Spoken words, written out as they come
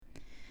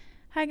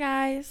Hi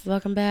guys,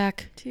 Welcome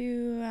back.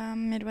 to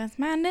Midwest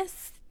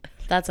Madness.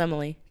 That's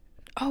Emily.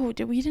 Oh,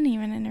 we didn't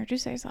even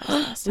introduce ourselves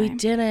last time. We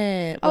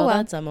didn't. Oh, well.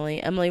 That's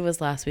Emily. Emily was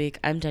last week.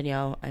 I'm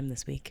Danielle. I'm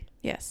this week.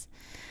 Yes.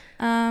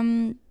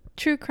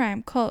 True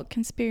crime, cult,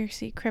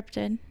 conspiracy,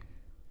 cryptid,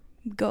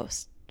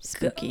 ghost,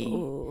 spooky.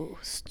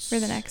 Ghosts. For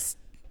the next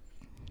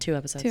two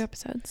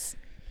episodes.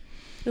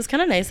 It was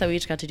kind of nice that we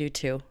each got to do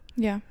two.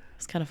 Yeah. It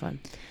was kind of fun.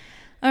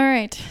 All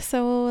right.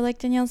 So, like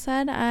Danielle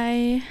said,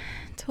 I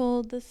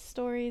told the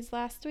stories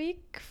last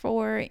week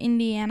for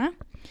Indiana.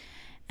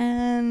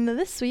 And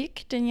this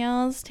week,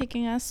 Danielle's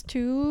taking us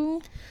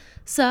to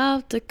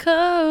South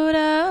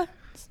Dakota.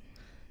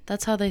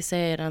 That's how they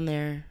say it on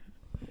their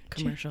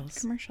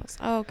commercials.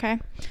 Oh, okay.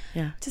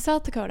 Yeah. To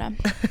South Dakota.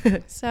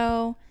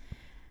 So,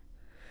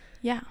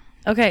 yeah.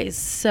 Okay,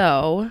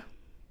 so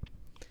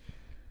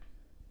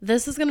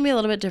this is going to be a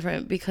little bit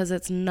different because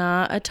it's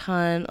not a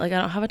ton, I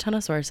don't have a ton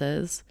of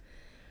sources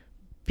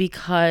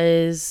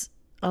because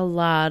a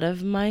lot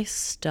of my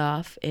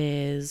stuff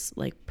is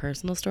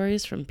personal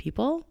stories from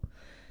people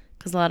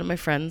because a lot of my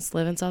friends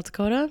live in South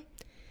Dakota.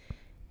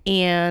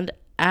 And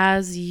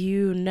as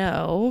you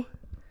know,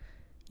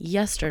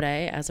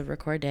 yesterday, as of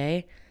record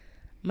day,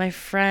 my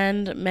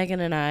friend Megan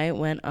and I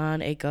went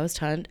on a ghost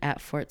hunt at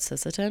Fort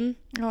Sisseton.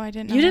 Oh, I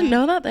didn't know You didn't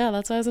know that? Yeah,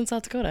 that's why I was in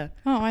South Dakota.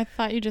 Oh, I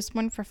thought you just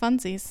went for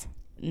funsies.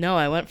 No,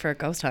 I went for a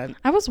ghost hunt.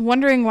 I was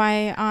wondering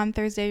why on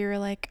Thursday you were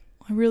like,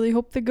 I really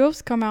hope the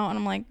ghosts come out. And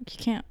I'm like, you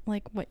can't,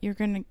 what, you're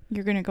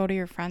gonna go to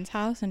your friend's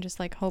house and just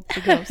hope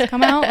the ghosts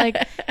come out?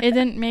 It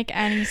didn't make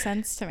any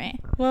sense to me.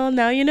 Well,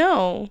 now you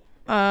know.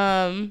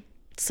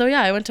 So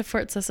yeah, I went to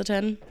Fort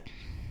Sisseton.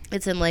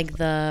 It's in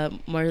the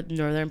more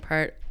northern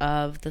part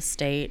of the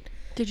state.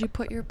 Did you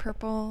put your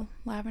purple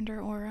lavender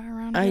aura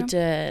around you? I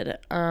did.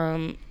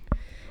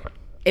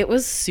 It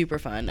was super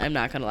fun. I'm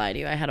not gonna lie to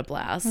you. I had a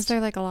blast. Was there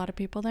a lot of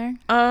people there?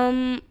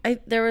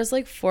 There was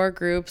 4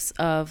 groups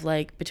of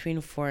between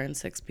 4 and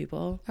 6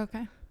 people.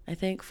 Okay. I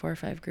think 4 or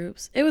 5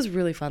 groups. It was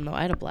really fun though.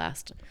 I had a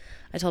blast.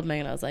 I told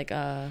Megan, I was like,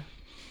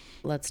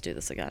 let's do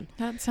this again.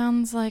 That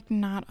sounds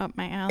not up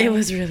my alley. It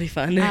was really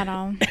fun. At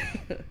all.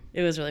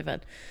 It was really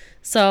fun.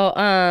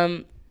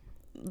 So,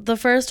 the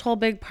first whole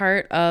big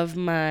part of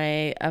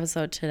my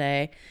episode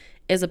today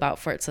is about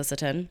Fort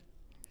Sisseton.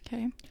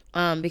 Okay.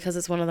 Because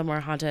it's one of the more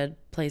haunted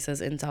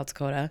places in South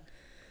Dakota.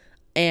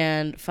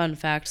 And fun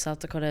fact, South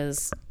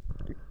Dakota's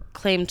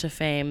claim to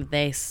fame,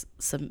 they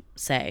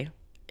say,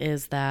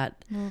 is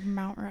that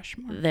Mount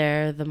Rushmore.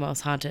 they're the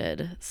most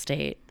haunted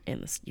state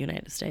in the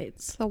United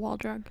States. The wall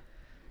drug.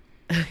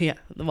 Yeah,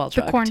 the wall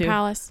drug. The Corn too.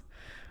 Palace.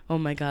 Oh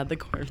my God, the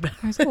Corn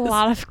Palace. There's a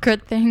lot of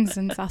good things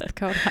in South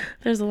Dakota.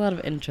 There's a lot of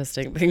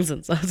interesting things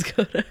in South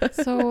Dakota.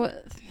 So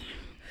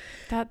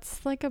that's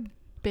a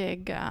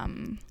big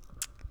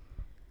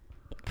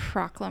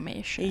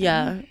proclamation.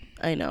 Yeah,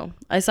 I know.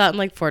 I saw it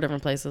in 4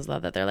 different places though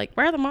that they're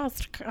we're the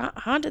most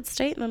haunted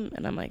state,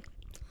 and I'm like,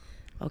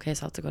 okay,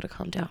 South Dakota,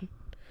 calm down.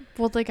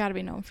 Well, they got to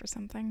be known for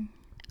something.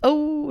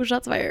 Oh,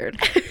 shots fired.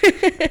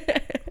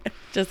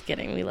 Just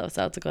kidding. We love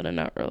South Dakota.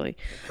 Not really.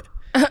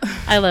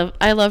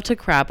 I love to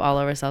crap all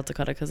over South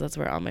Dakota because that's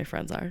where all my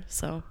friends are.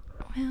 So.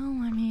 Well,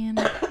 I mean.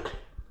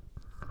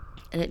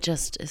 And it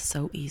just is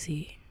so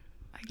easy.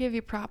 I give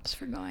you props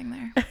for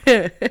going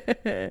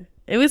there.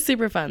 It was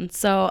super fun.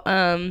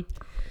 So,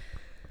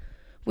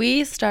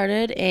 we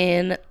started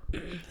in.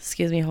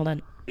 Excuse me. Hold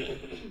on.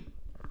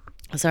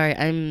 Sorry,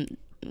 I'm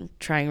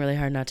trying really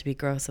hard not to be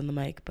gross in the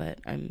mic, but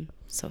I'm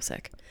so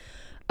sick.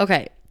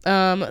 Okay.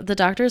 The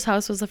doctor's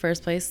house was the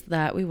first place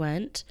that we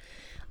went.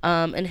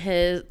 And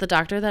the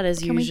doctor that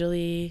is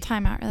usually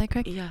time out really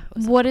quick. Yeah.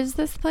 What is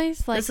this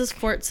place? This is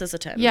Fort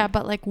Sisseton. Yeah,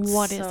 but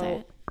what is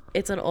it?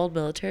 It's an old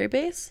military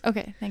base.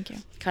 Okay, thank you.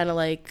 Kind of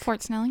like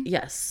Fort Snelling?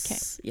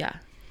 Yes. Okay.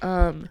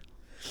 Yeah.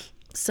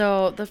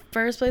 So the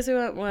first place we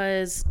went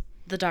was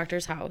the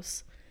doctor's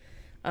house.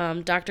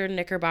 Dr.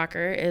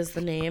 Knickerbocker is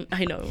the name.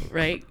 I know,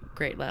 right?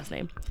 Great last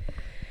name.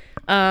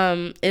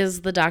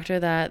 Is the doctor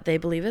that they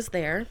believe is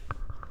there.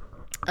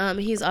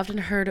 He's often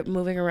heard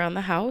moving around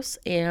the house,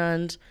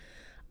 and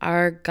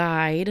our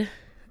guide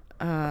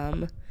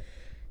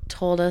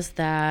told us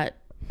that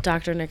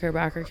Dr.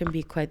 Knickerbocker can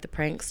be quite the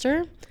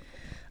prankster.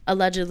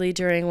 Allegedly,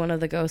 during one of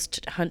the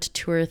ghost hunt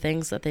tour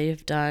things that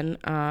they've done,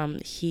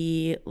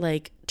 he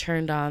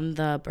turned on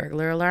the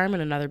burglar alarm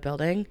in another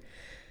building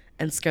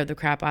and scared the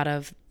crap out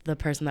of the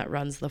person that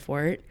runs the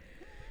fort.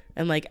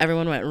 And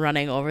everyone went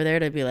running over there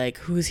to be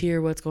who's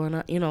here? What's going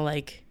on?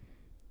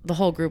 The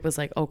whole group was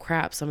oh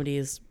crap,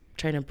 somebody's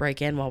trying to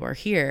break in while we're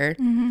here.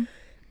 Mm-hmm.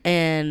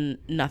 And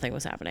nothing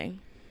was happening.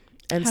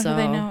 And How so do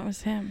they know it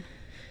was him?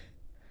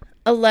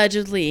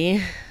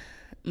 Allegedly,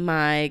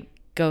 my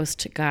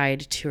ghost guide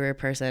tour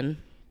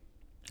person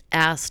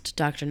asked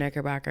Dr.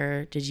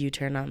 Knickerbocker, did you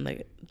turn on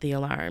the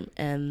alarm?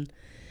 And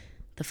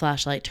the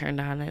flashlight turned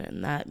on,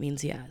 and that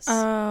means yes.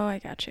 Oh, I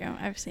got you.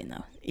 I've seen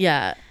those.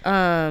 Yeah.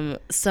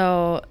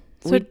 So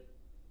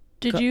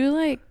did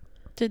you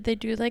Did they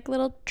do like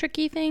little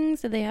tricky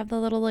things? Did they have the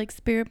little like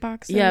spirit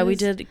boxes? Yeah, we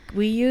did.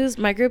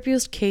 My group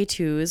used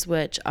K2s,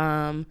 which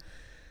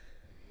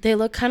They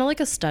look kind of like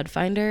a stud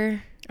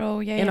finder Oh,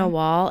 yeah. in yeah. a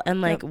wall.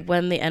 And like Yep.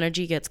 when the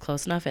energy gets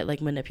close enough, it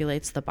like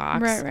manipulates the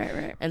box.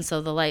 Right. And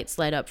so the lights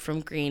light up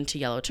from green to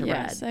yellow to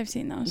Yes, red. I've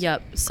seen those.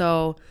 Yep.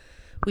 So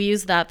we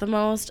use that the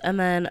most, and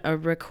then a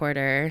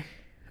recorder.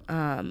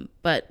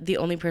 But the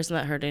only person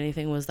that heard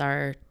anything was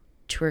our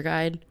tour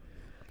guide.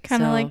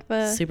 Kind of So, like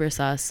the... super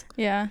sus,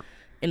 Yeah.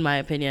 in my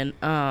opinion.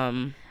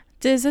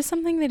 Is this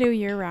something they do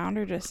year round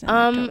or just in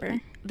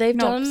October? They've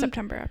done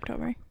September,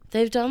 October.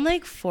 They've done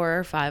like 4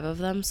 or 5 of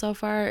them so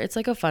far. It's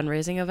like a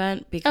fundraising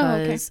event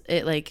because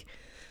it like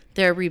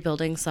they're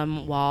rebuilding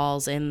some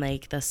walls in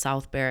like the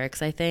South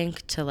Barracks, I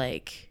think, to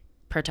like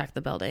protect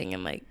the building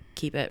and like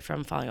keep it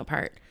from falling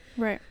apart.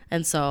 Right.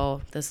 And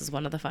so this is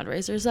one of the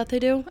fundraisers that they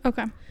do.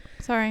 Okay.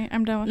 Sorry,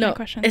 I'm done with my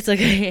questions. It's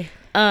okay.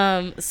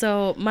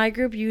 So my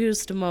group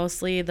used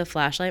mostly the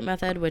flashlight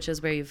method, which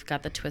is where you've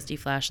got the twisty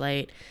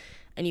flashlight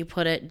and you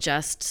put it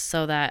just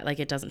so that like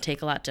it doesn't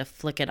take a lot to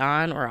flick it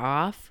on or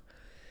off.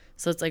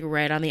 So it's like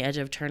right on the edge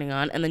of turning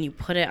on, and then you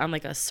put it on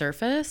like a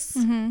surface,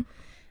 Mm-hmm.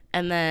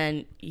 and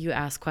then you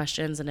ask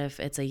questions, and if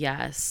it's a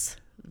yes,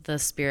 the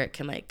spirit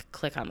can like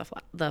click on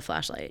the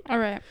flashlight, All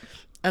right.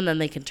 and then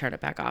they can turn it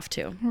back off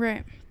too.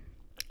 Right.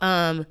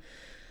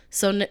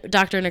 So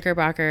Dr.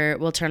 Knickerbocker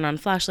will turn on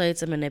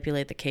flashlights and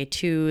manipulate the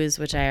K2s,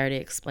 which I already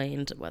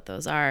explained what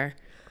those are.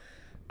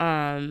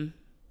 And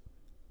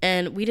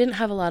we didn't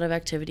have a lot of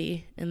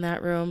activity in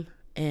that room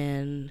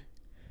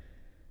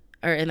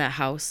or in that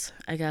house,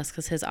 I guess,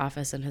 because his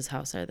office and his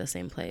house are the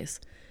same place.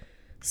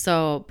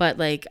 So, but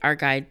like our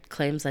guide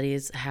claims that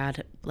he's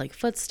had like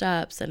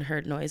footsteps and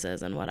heard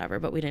noises and whatever,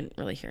 but we didn't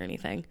really hear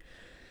anything.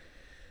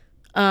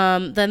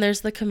 Then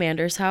there's the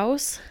commander's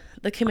house.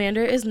 The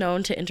commander is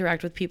known to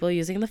interact with people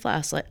using the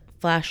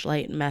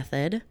flashlight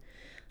method.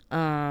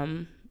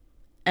 And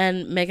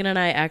Megan and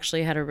I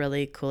actually had a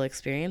really cool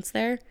experience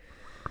there.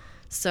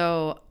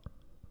 So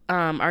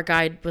our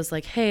guide was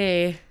like,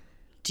 hey,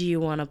 do you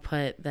want to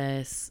put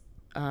this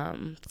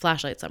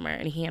flashlight somewhere?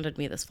 And he handed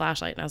me this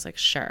flashlight, and I was like,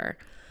 sure.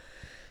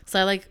 So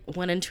I like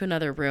went into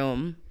another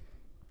room,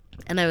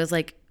 and I was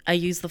like, I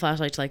used the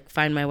flashlight to like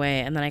find my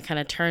way, and then I kind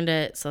of turned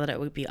it so that it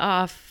would be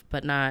off,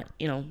 but not,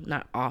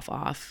 not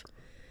off.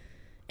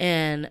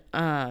 And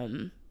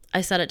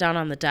I set it down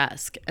on the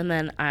desk, and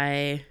then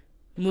I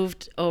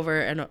moved over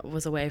and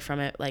was away from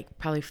it, like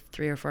probably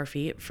 3 or 4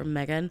 feet from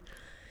Megan,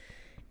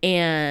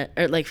 or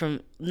like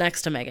from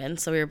next to Megan.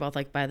 So we were both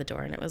like by the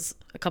door, and it was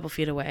a couple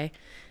feet away.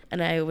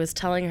 And I was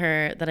telling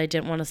her that I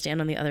didn't want to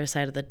stand on the other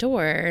side of the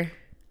door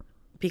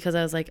because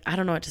I was like, I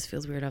don't know, it just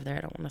feels weird over there. I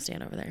don't want to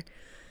stand over there.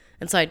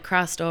 And so I'd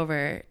crossed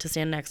over to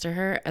stand next to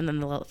her, and then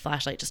the little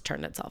flashlight just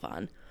turned itself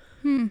on.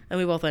 And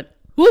we both went,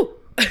 woo!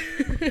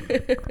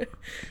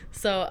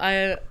 So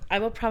I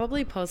will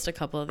probably post a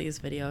couple of these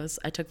videos.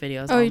 I took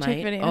videos all night. Took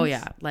videos? Oh,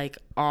 yeah, like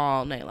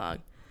all night long.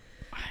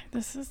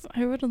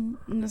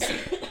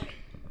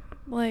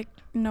 Like,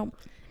 nope.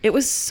 It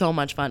was so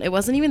much fun. It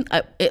wasn't even,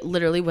 it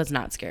literally was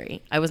not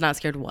scary. I was not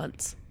scared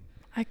once.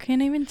 I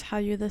can't even tell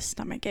you the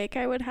stomach ache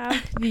I would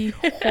have the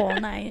whole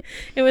night.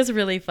 It was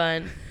really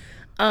fun.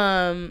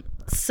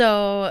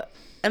 So,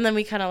 and then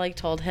we kind of like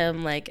told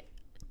him like,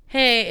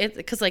 hey,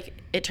 because like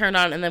it turned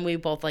on, and then we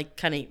both like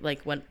kind of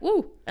like went,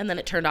 woo, and then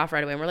it turned off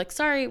right away. And we're like,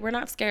 sorry, we're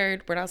not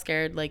scared.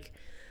 Like,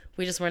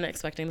 we just weren't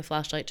expecting the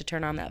flashlight to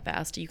turn on that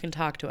fast. You can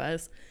talk to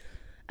us.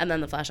 And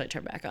then the flashlight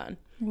turned back on.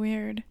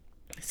 Weird.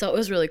 So it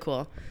was really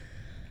cool.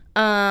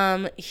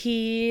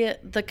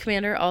 The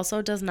commander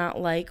also does not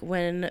like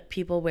when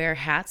people wear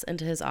hats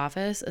into his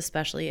office,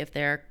 especially if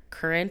they're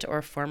current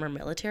or former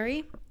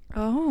military.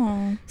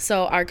 Oh.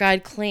 So our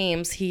guide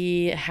claims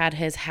he had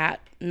his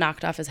hat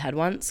knocked off his head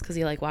once because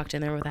he like walked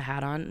in there with a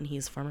hat on, and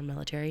he's former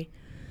military,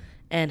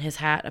 and his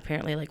hat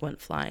apparently like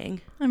went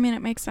flying. I mean,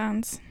 it makes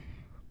sense.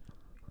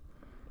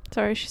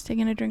 Sorry, she's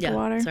taking a drink of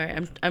water. Sorry,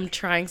 I'm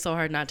trying so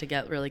hard not to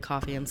get really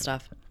coffee and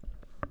stuff.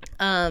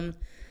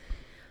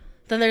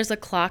 Then there's a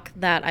clock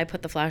that I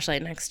put the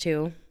flashlight next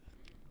to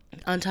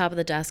on top of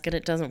the desk, and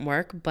it doesn't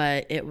work,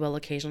 but it will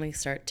occasionally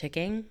start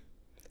ticking.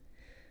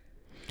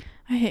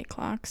 I hate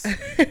clocks.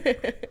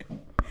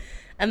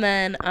 And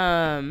then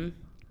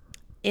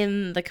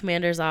in the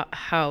commander's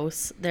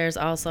house, there's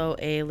also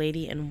a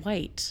lady in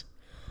white.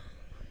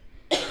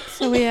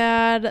 So we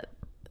had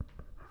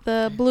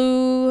the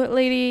blue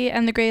lady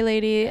and the gray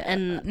lady,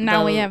 and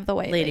now we have the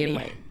white lady in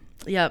white.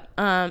 Yep.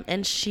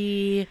 And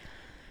she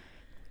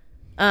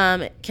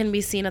can be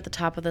seen at the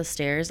top of the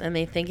stairs, and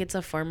they think it's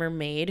a former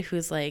maid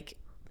who's like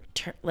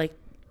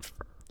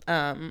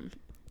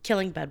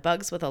killing bed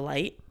bugs with a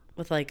light,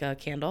 with like a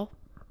candle.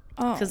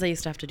 Oh, because they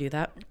used to have to do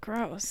that.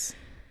 Gross.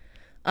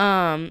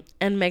 And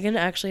Megan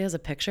actually has a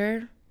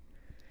picture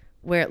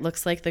where it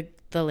looks like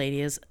the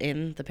lady is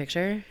in the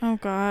picture. Oh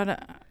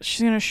God,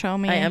 she's gonna show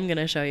me. I am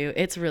gonna show you.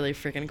 It's really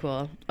freaking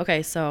cool.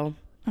 Okay, so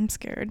I'm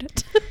scared.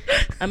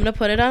 I'm gonna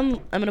put it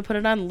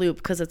on loop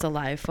because it's a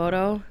live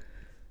photo.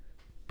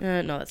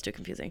 No, that's too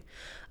confusing.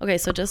 Okay,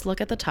 so just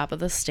look at the top of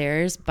the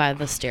stairs by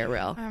the stair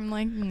rail. I'm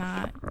like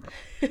not.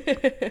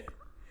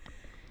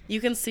 You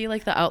can see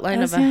like the outline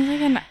It of seems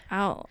like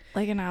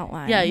an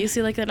outline. Yeah, you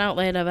see like an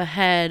outline of a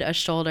head, a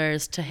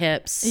shoulders to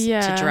hips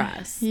to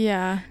dress.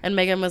 Yeah. And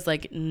Megan was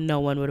like,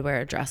 no one would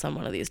wear a dress on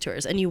one of these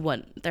tours. And you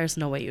wouldn't. There's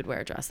no way you'd wear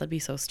a dress. That'd be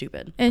so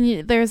stupid.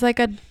 And there's like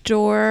a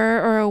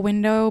door or a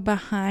window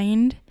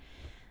behind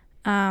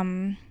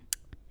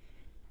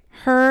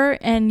her,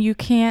 and you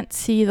can't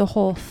see the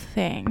whole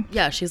thing.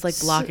 Yeah, she's like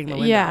blocking the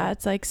window. Yeah,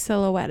 it's like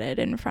silhouetted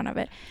in front of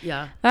it.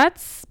 Yeah. But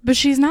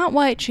she's not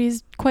white.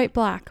 She's quite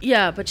black.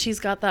 Yeah, but she's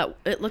got that,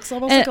 it looks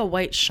almost like a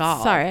white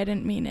shawl. Sorry, I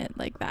didn't mean it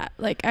like that.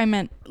 Like I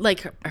meant like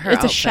her it's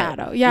outfit. a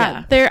shadow.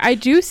 Yeah. There I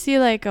do see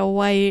like a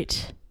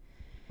white,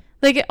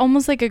 like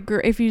almost like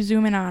if you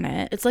zoom in on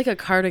it. It's like a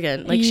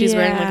cardigan. Like she's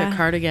wearing like a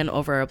cardigan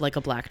over like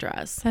a black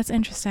dress. That's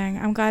interesting.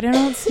 I'm glad I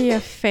don't see a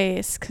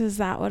face, because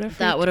that would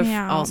have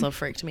also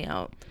freaked me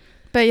out.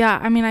 But yeah,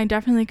 I mean, I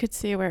definitely could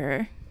see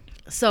where.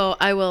 So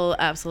I will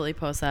absolutely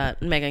post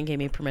that. Megan gave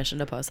me permission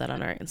to post that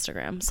on our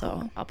Instagram, so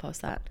cool. I'll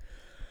post that.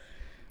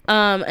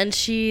 And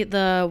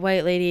the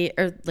white lady,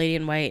 or lady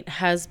in white,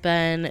 has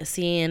been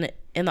seen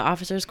in the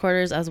officers'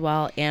 quarters as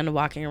well, and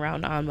walking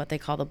around on what they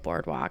call the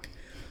boardwalk,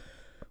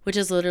 which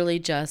is literally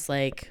just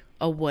like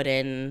a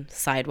wooden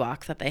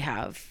sidewalk that they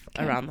have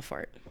around the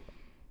fort.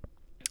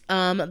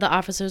 The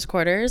officers'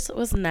 quarters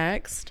was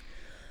next.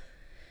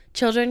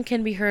 Children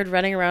can be heard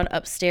running around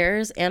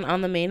upstairs and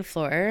on the main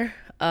floor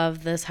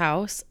of this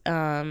house.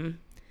 One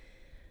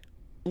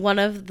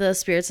of the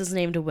spirits is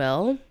named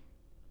Will,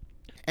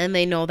 and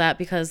they know that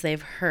because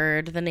they've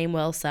heard the name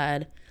Will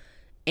said,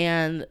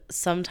 and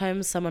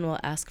sometimes someone will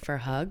ask for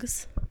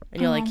hugs,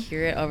 and you'll like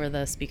hear it over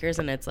the speakers,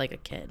 and it's like a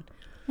kid.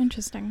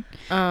 Interesting.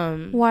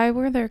 Why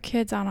were there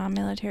kids on a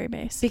military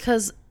base?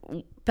 Because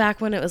back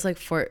when it was like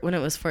Fort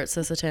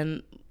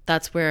Sisseton,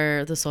 that's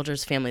where the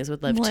soldiers' families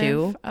would live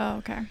too. Oh,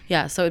 okay.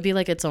 Yeah, so it'd be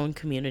like its own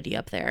community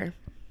up there.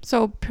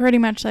 So pretty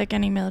much like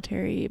any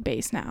military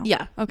base now.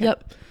 Yeah. Okay.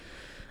 Yep.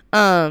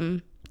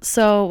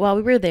 So while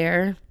we were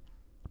there,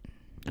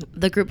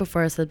 the group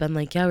before us had been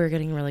like, yeah, we were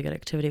getting really good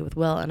activity with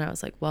Will. And I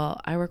was like,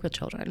 well, I work with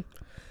children,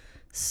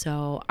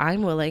 so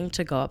I'm willing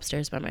to go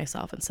upstairs by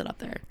myself and sit up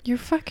there. You're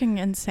fucking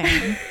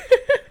insane.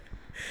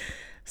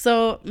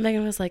 So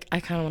Megan was like, I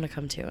kind of want to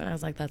come too. And I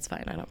was like, that's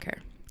fine. I don't care.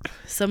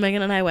 So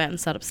Megan and I went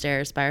and sat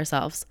upstairs by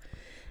ourselves,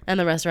 and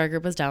the rest of our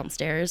group was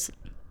downstairs.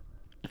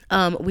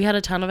 We had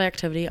a ton of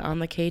activity on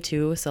the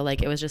K2, so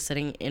like it was just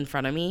sitting in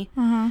front of me,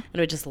 and it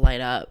would just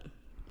light up,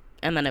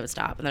 and then it would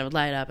stop, and then it would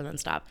light up and then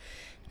stop.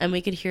 And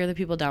we could hear the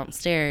people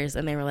downstairs,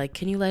 and they were like,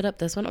 can you light up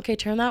this one? Okay,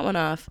 turn that one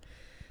off.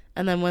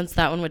 And then once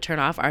that one would turn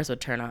off, ours would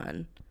turn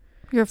on.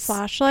 Your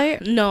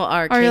flashlight? No,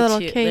 our K2. Your little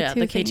K2 yeah,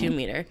 the K2 thingy.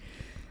 meter.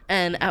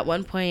 And at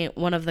one point,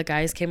 one of the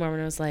guys came over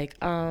and was like,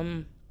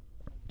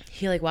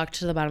 he like walked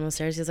to the bottom of the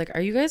stairs. He's like,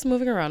 are you guys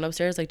moving around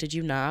upstairs? Like, did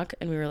you knock?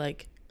 And we were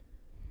like,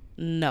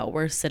 no,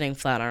 we're sitting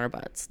flat on our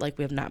butts. Like,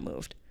 we have not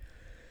moved.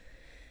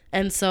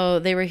 And so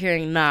they were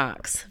hearing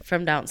knocks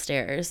from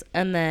downstairs.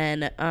 And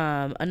then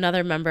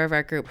another member of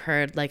our group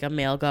heard like a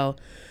male go,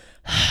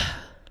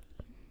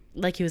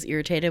 like he was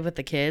irritated with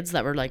the kids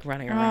that were like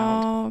running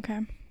around. Oh,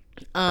 okay.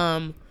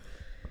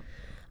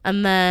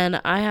 And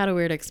then I had a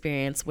weird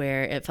experience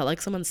where it felt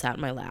like someone sat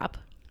in my lap.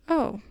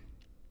 Oh.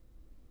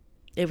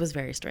 It was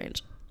very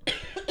strange.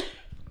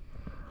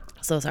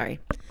 So sorry.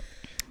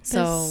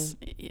 So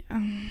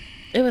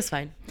it was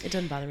fine. It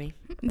didn't bother me.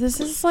 This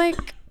is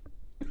like,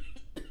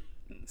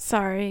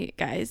 sorry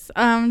guys.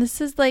 This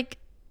is like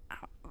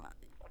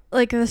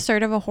the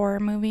start of a horror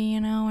movie, you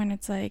know, and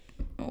it's like,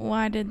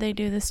 why did they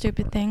do this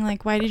stupid thing?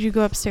 Like, why did you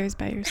go upstairs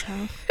by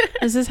yourself?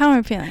 This is how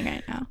I'm feeling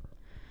right now.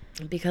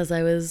 Because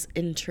I was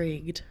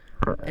intrigued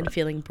and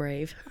feeling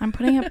brave. I'm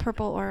putting a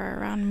purple aura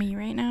around me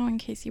right now in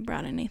case you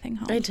brought anything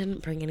home. I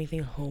didn't bring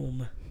anything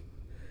home.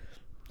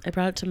 I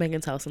brought it to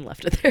Megan's house and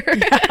left it there.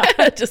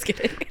 Yeah. Just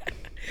kidding.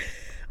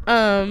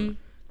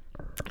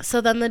 So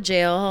then the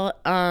jail,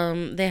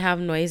 they have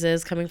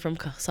noises coming from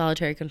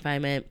solitary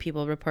confinement.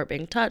 People report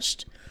being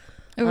touched.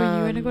 Oh, were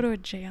you going to go to a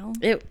jail?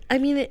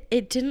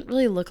 It didn't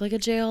really look like a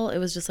jail. It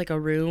was just like a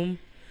room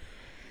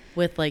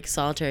with like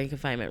solitary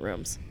confinement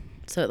rooms.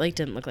 So it like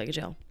didn't look like a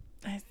jail.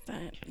 I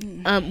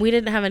thought. We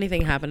didn't have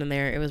anything happen in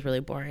there. It was really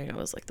boring. I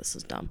was like, this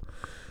is dumb.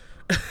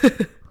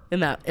 in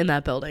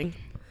that building.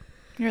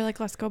 You're like,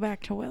 let's go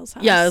back to Will's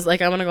house. Yeah, I was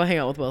like, I want to go hang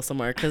out with Will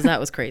somewhere because that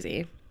was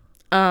crazy.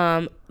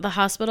 The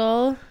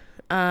hospital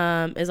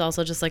is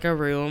also just like a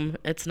room.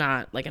 It's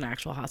not like an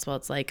actual hospital.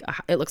 It's like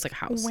it looks like a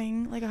house.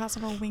 Wing, like a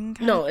hospital wing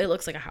kind? No, it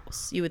looks like a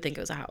house. You would think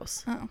it was a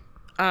house.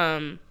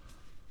 Oh.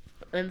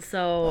 And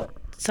so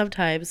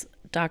sometimes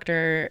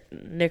Dr.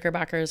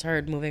 Knickerbocker is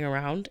heard moving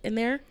around in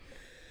there.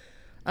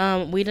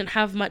 We didn't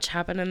have much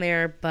happen in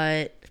there,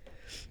 but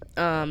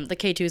the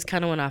K2s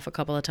kind of went off a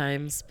couple of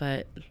times.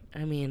 But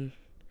I mean,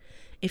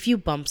 if you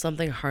bump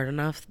something hard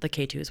enough, the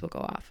K2s will go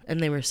off. And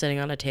they were sitting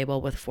on a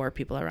table with 4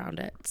 people around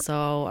it.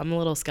 So I'm a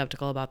little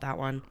skeptical about that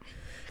one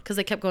because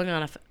they kept going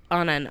on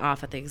and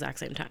off at the exact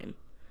same time.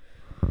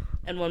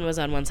 And one was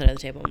on one side of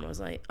the table and one was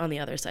like on the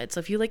other side. So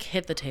if you like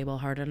hit the table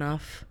hard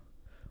enough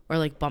or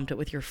like bumped it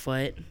with your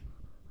foot,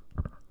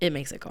 it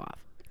makes it go off.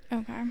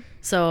 Okay.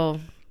 So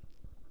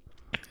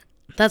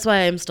that's why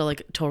I'm still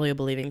like totally a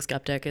believing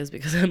skeptic, is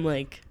because I'm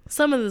like,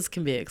 some of this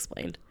can be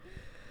explained.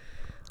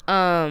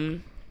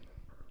 And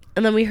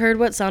then we heard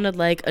what sounded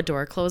like a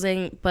door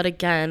closing, but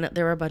again,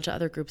 there were a bunch of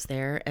other groups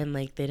there, and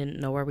like they didn't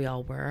know where we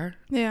all were.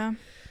 Yeah.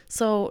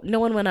 So no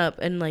one went up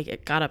and like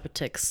it got up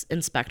to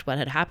inspect what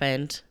had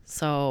happened.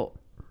 So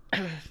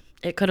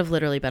it could have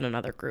literally been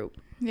another group.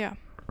 Yeah.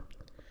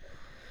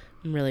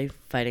 I'm really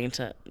fighting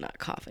to not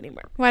cough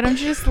anymore. Why don't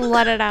you just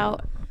let it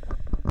out?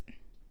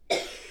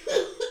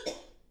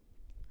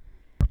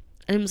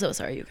 I'm so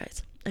sorry, you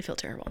guys. I feel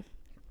terrible.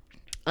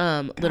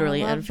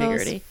 Literally and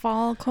figuratively. Those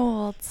fall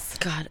colds.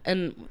 God,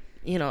 and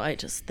you know,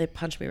 they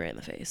punch me right in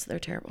the face. They're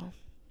terrible.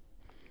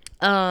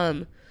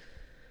 The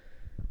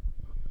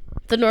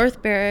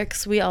North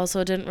Barracks, we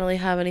also didn't really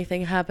have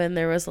anything happen.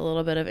 There was a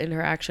little bit of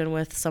interaction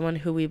with someone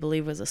who we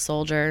believe was a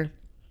soldier.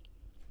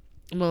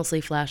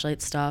 Mostly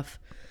flashlight stuff,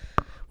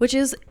 which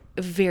is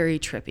very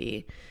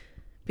trippy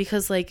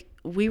because like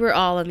we were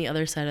all on the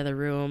other side of the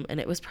room and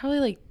it was probably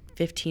like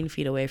 15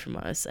 feet away from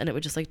us, and it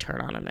would just like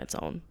turn on its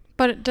own.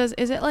 But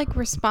is it like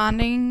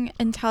responding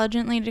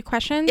intelligently to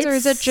questions, or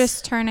is it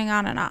just turning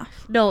on and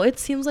off? No, it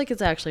seems like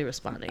it's actually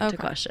responding to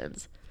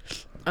questions.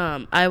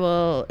 I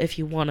will, if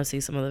you want to see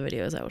some of the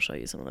videos, I will show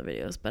you some of the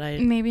videos, but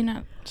maybe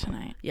not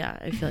tonight. Yeah,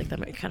 I feel like that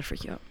might kind of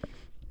freak you out.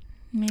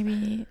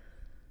 Maybe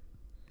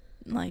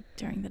like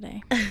during the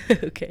day.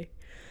 Okay.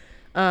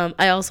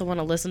 I also want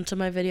to listen to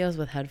my videos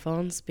with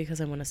headphones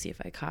because I want to see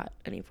if I caught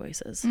any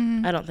voices.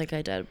 I don't think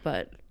I did,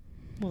 but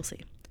we'll see.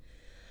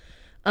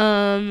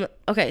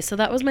 Okay, so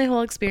that was my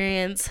whole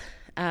experience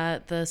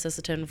at the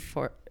Sisseton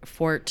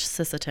Fort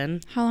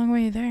Sisseton. How long were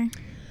you there?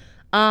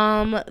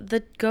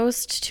 The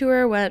ghost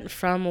tour went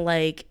from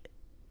like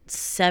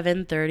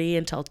 7:30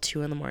 until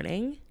 2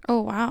 a.m.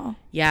 Oh, wow.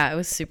 Yeah, it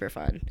was super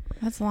fun.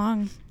 That's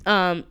long.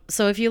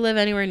 So if you live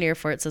anywhere near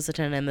Fort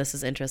Sisseton and this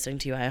is interesting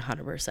to you, I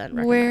 100%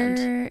 recommend.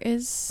 Where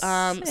is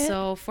it?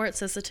 So Fort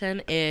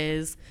Sisseton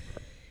is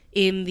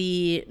in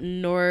the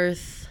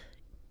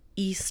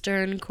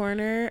northeastern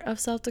corner of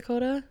South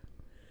Dakota.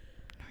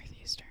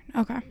 Northeastern.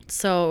 Okay.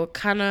 So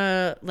kind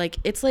of like,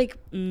 it's like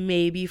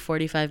maybe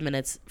 45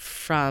 minutes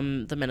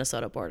from the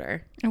Minnesota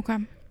border. Okay.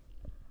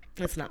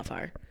 It's not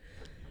far.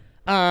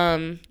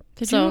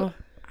 Did you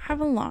have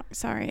a long,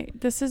 sorry,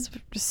 this is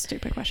a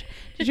stupid question.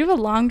 Did you have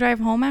a long drive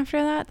home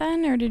after that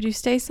then, or did you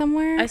stay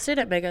somewhere? I stayed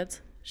at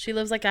Megan's. She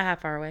lives like a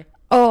half hour away.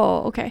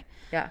 Oh, okay.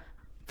 Yeah.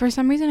 For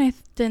some reason, I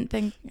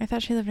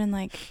thought she lived in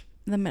like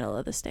the middle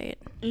of the state.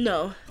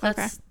 No,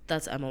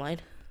 that's Emmeline.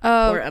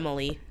 Oh. Or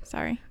Emily.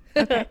 Sorry.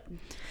 Okay.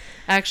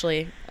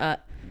 Actually,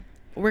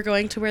 we're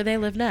going to where they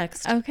live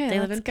next. Okay, they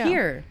live in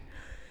Pierre.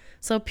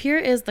 So Pierre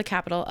is the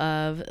capital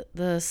of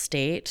the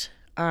state.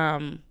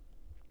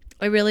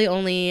 I really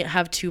only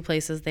have two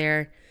places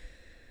there.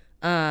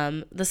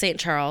 The St.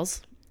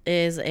 Charles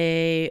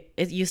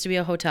it used to be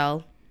a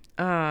hotel,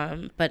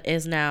 but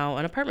is now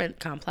an apartment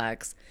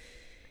complex.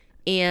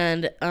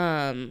 And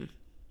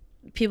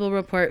people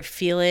report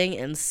feeling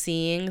and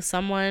seeing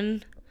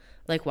someone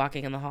like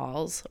walking in the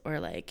halls or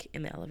like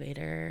in the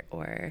elevator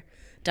or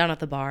down at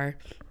the bar,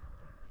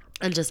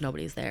 and just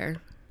nobody's there.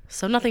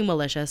 So nothing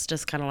malicious,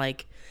 just kind of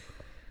like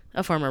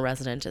a former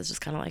resident is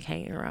just kind of like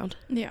hanging around.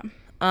 Yeah.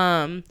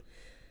 And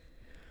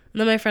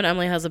then my friend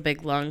Emily has a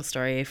big long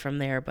story from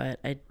there, but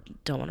I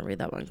don't want to read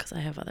that one because I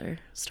have other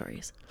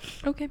stories.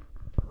 Okay.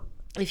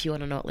 If you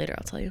want to know it later,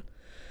 I'll tell you.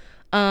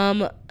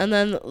 And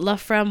then La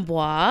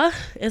Framboise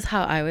is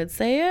how I would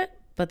say it,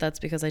 but that's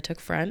because I took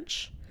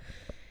French.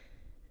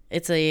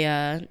 It's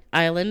a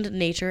island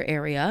nature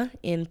area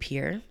in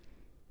Pierre.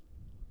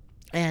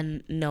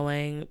 And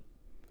knowing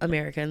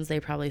Americans, they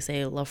probably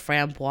say La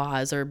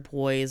Framboise or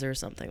boys or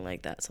something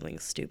like that, something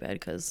stupid,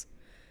 because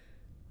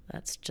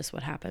that's just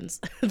what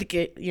happens.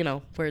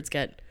 Words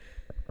get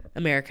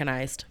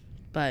Americanized.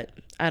 But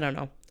I don't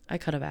know. I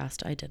could have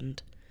asked. I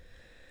didn't.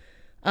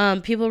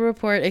 People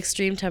report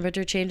extreme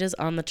temperature changes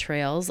on the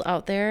trails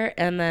out there.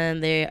 And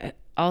then they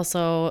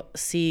also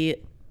see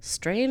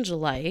strange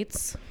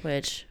lights,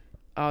 which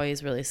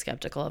always really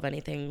skeptical of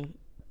anything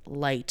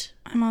light.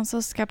 I'm also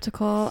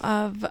skeptical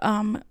of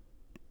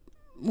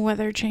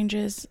weather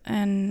changes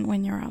and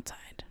when you're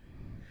outside.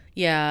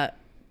 Yeah.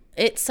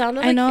 It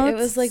sounded like it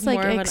was like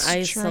more of an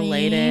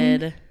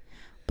isolated.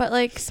 But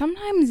like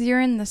sometimes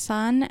you're in the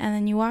sun and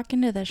then you walk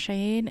into the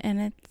shade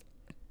and it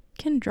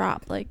can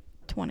drop like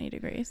 20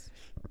 degrees.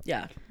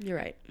 Yeah, you're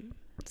right.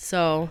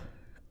 So,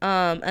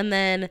 and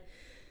then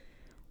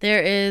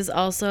there is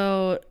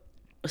also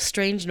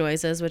strange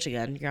noises, which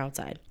again, you're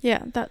outside.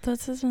 Yeah,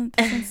 this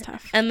one's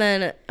tough. And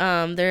then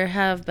there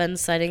have been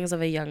sightings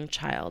of a young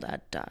child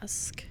at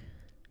dusk.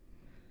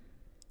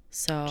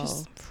 So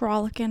just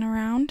frolicking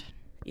around.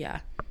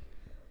 Yeah.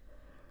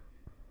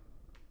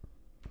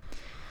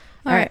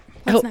 All right.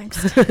 What's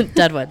next?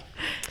 Deadwood.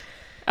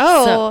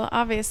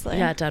 Obviously.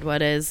 Yeah,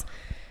 Deadwood is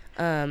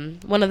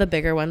one of the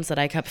bigger ones that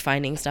I kept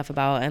finding stuff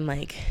about, and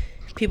like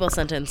people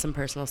sent in some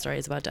personal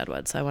stories about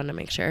Deadwood, so I wanted to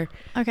make sure.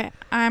 Okay,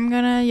 I'm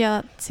gonna yell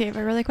at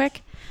Siva really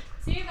quick.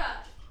 Siva!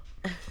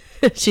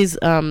 She's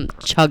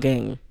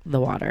chugging the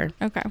water.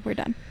 Okay, we're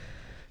done.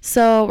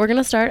 So we're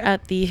gonna start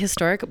at the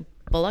historic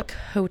Bullock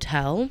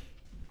Hotel.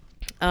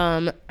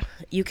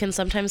 You can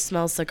sometimes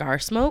smell cigar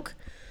smoke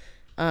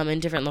in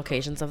different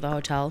locations of the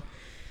hotel.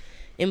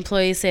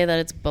 Employees say that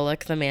it's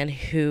Bullock, the man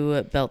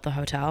who built the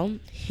hotel.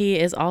 He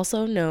is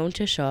also known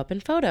to show up in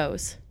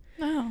photos.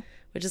 Oh.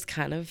 Which is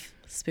kind of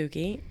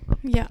spooky.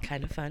 Yeah.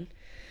 Kind of fun.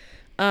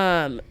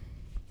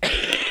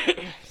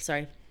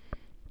 Sorry.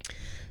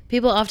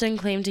 People often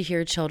claim to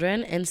hear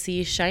children and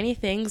see shiny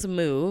things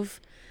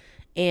move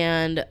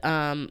and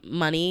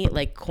money,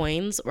 like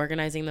coins,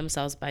 organizing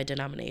themselves by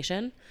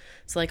denomination.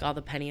 So, like, all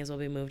the pennies will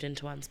be moved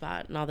into one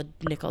spot and all the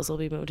nickels will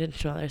be moved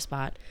into another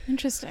spot.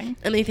 Interesting.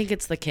 And they think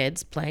it's the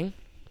kids playing.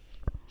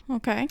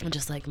 Okay. And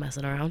just, like,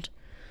 messing around.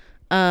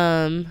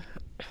 And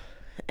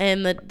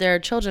there are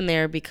children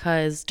there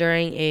because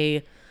during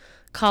a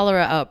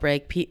cholera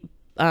outbreak,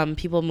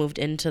 people moved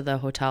into the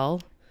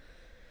hotel.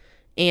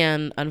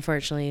 And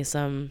unfortunately,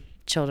 some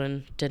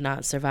children did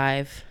not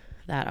survive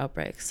that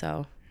outbreak.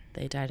 So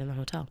they died in the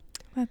hotel.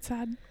 That's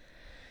sad.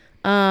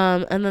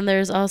 And then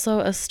there's also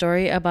a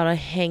story about a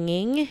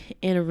hanging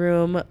in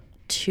room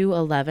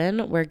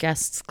 211 where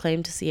guests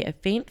claim to see a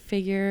faint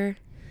figure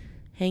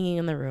hanging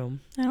in the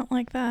room. I don't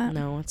like that.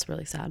 No, it's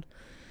really sad.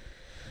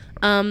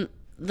 The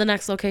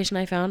next location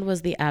I found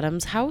was the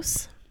Adams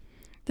house.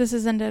 This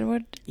is in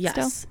Deadwood Yes.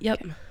 still?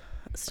 Yep. Okay.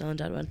 Still in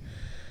Deadwood.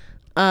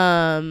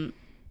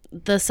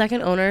 The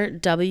second owner,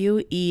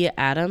 W.E.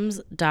 Adams,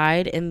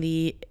 died in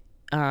the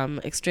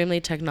extremely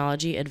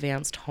technology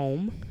advanced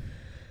home.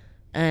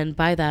 And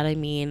by that, I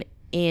mean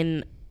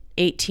in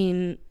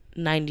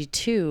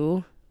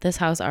 1892, this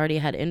house already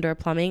had indoor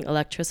plumbing,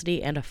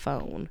 electricity, and a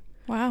phone.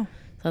 Wow.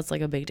 So that's like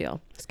a big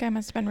deal. This guy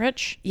must have been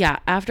rich. Yeah.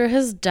 After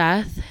his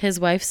death, his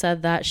wife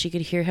said that she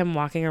could hear him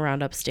walking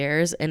around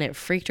upstairs, and it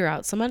freaked her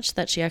out so much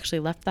that she actually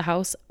left the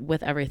house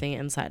with everything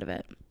inside of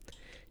it.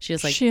 She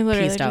just like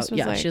pieced out.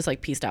 Yeah, she just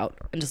like pieced out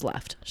and just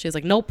left. She was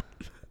like, nope.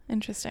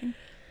 Interesting.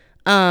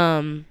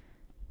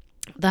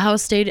 The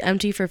house stayed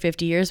empty for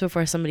 50 years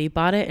before somebody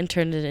bought it and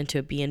turned it into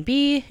a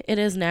B&B. It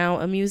is now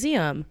a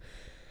museum.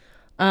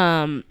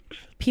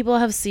 People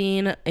have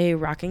seen a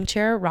rocking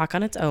chair rock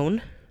on its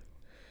own.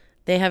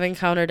 They have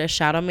encountered a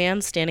shadow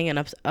man standing in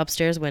an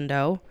upstairs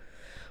window,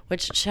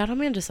 which shadow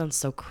man just sounds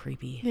so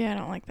creepy. Yeah, I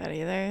don't like that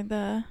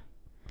either.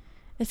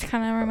 It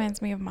kind of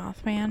reminds me of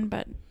Mothman,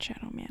 but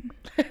Shadow Man.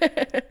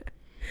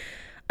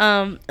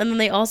 And then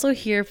they also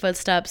hear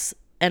footsteps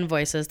and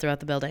voices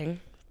throughout the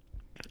building.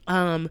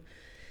 And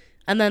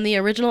then the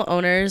original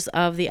owners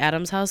of the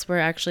Adams house were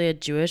actually a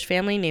Jewish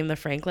family named the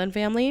Franklin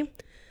family.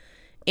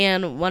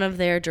 And one of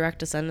their direct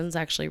descendants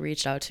actually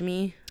reached out to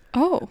me.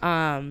 Oh.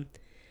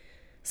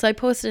 So I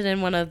posted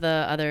in one of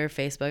the other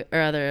Facebook or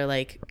other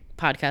like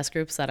podcast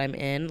groups that I'm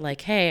in,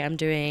 like, hey, I'm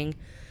doing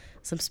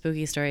some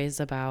spooky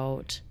stories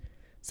about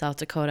South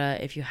Dakota.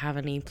 If you have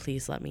any,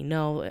 please let me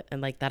know,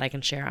 and like that I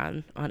can share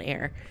on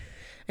air.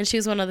 And she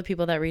was one of the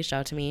people that reached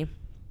out to me.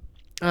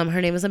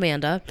 Her name is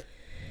Amanda,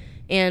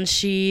 and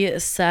she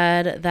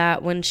said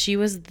that when she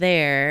was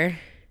there,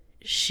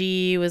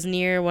 she was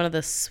near one of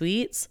the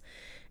suites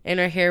and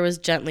her hair was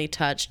gently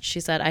touched. She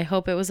said, I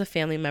hope it was a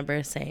family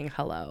member saying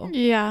hello.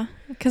 Yeah,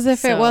 because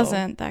if it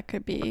wasn't, that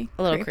could be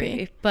a little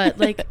creepy. But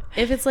like,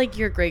 if it's like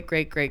your great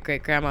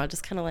grandma,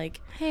 just kind of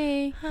like,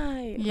 hey,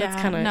 hi. Yeah,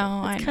 that's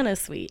kind of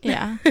sweet.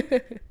 Yeah.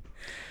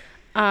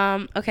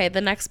 Okay,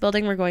 the next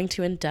building we're going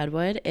to in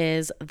Deadwood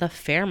is the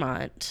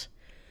Fairmont.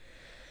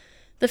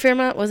 The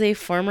Fairmont was a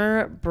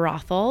former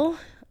brothel,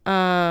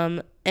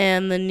 and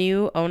the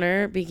new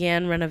owner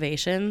began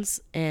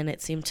renovations, and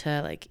it seemed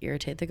to like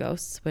irritate the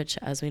ghosts, which,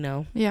 as we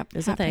know,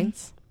 is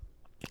happens.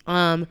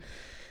 A thing.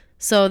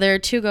 So there are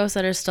two ghosts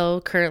that are still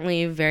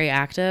currently very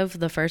active.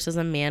 The first is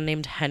a man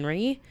named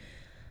Henry,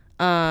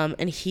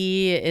 and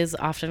he is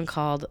often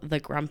called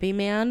the Grumpy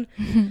Man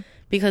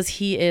because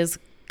he is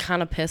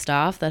kind of pissed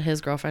off that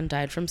his girlfriend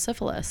died from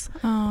syphilis.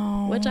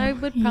 Oh, which I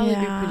would probably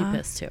be pretty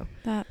pissed too.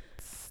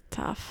 That's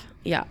tough.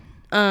 Yeah.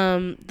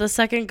 The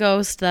second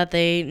ghost that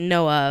they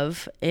know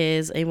of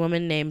is a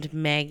woman named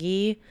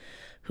Maggie,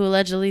 who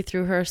allegedly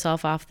threw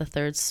herself off the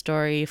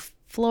third-story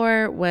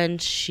floor when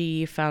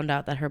she found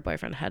out that her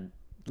boyfriend had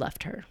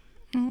left her,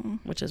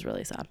 which is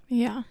really sad.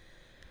 Yeah.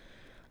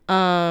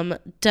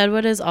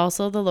 Deadwood is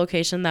also the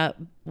location that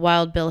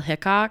Wild Bill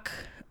Hickok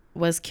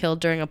was killed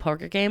during a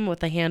poker game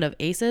with a hand of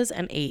aces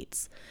and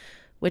eights,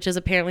 which is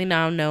apparently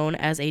now known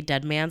as a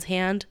dead man's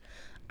hand.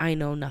 I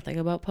know nothing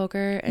about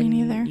poker, and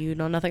me neither. You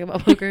know nothing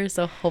about poker,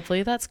 so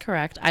hopefully that's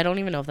correct. I don't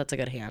even know if that's a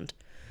good hand.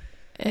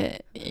 Yeah.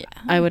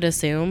 I would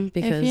assume,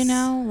 because if you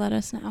know, let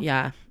us know.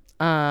 Yeah.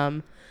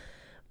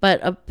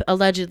 But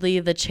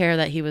allegedly the chair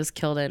that he was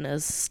killed in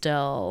is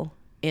still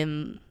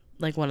in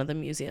like one of the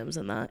museums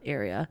in that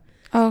area.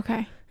 Oh,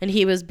 okay. And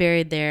he was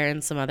buried there,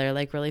 and some other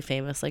like really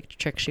famous like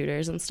trick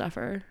shooters and stuff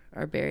are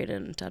buried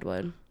in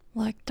Deadwood.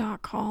 Like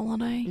Doc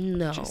Holliday?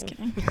 No. Just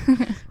kidding.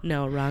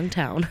 No, wrong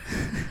town.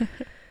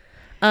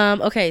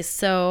 Okay,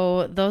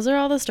 so those are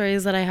all the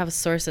stories that I have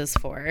sources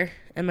for.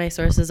 And my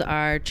sources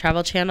are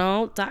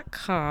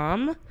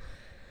travelchannel.com,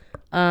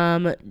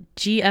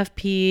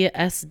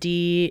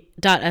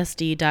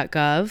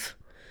 gfpsd.sd.gov,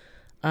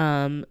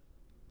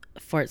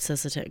 Fort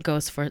Sisseton,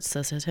 Ghost Fort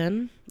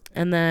Sisseton,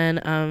 and then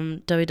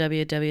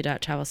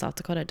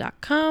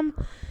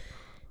www.travelsouthDakota.com.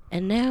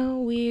 And now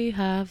we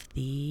have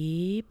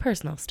the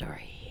personal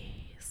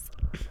stories.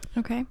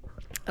 Okay.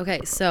 Okay,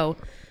 so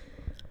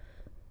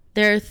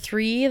there are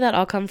 3 that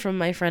all come from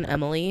my friend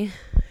Emily,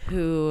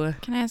 who...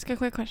 Can I ask a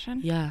quick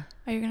question? Yeah.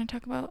 Are you going to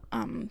talk about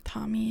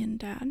Tommy and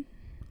Dad?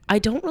 I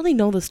don't really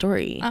know the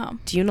story. Oh.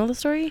 Do you know the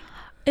story?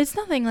 It's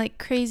nothing like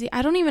crazy.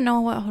 I don't even know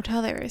what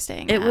hotel they were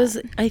staying at. It was...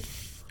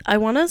 I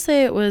want to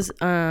say it was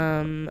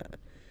either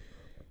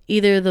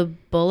the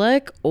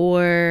Bullock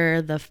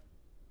or the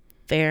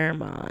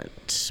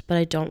Fairmont, but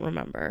I don't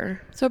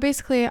remember. So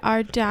basically,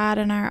 our dad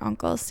and our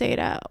uncle stayed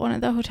at one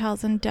of the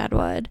hotels in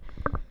Deadwood.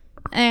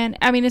 And,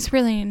 I mean, it's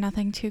really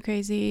nothing too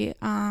crazy.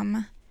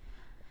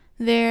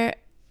 They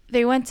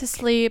went to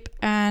sleep,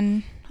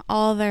 and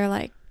all their,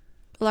 like,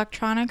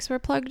 electronics were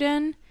plugged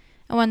in.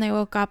 And when they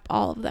woke up,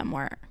 all of them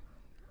were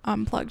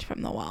unplugged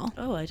from the wall.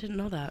 Oh, I didn't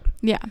know that.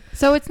 Yeah.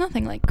 So it's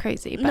nothing, like,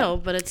 crazy. But no,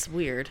 but it's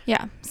weird.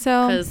 Yeah.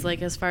 So... Because,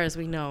 like, as far as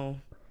we know,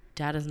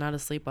 Dad is not a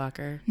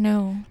sleepwalker.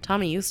 No.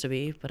 Tommy used to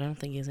be, but I don't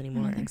think he is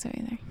anymore. I don't think so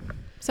either.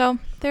 So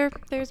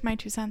there's my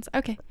 2 cents.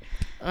 Okay.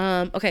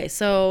 Okay,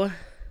 so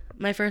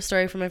my first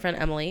story from my friend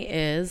Emily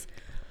is,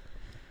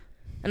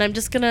 and I'm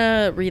just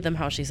gonna read them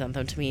how she sent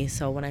them to me.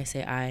 So when I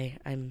say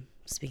I'm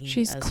speaking.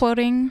 She's as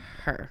quoting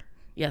her.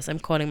 Yes, I'm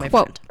quoting my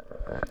Quote.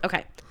 friend.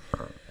 Okay.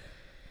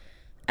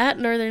 At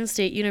Northern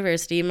State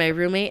University, my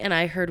roommate and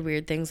I heard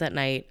weird things at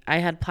night. I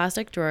had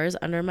plastic drawers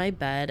under my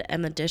bed,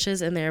 and the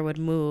dishes in there would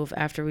move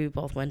after we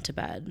both went to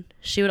bed.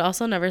 She would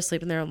also never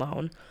sleep in there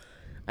alone.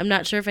 I'm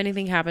not sure if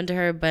anything happened to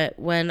her, but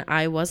when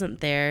I wasn't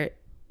there,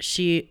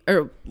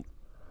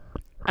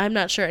 I'm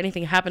not sure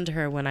anything happened to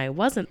her when I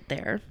wasn't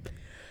there,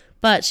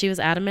 but she was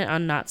adamant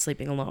on not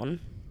sleeping alone.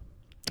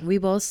 We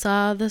both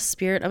saw the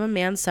spirit of a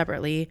man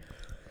separately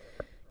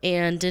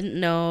and didn't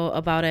know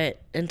about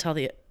it until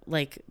they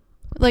they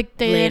later.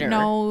 didn't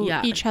know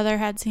Yeah. each other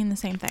had seen the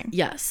same thing.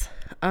 Yes.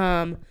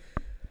 I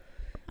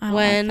don't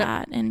like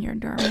that in your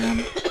dorm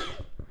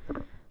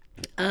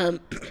room. I'm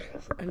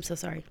so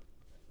sorry.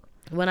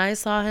 When I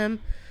saw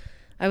him,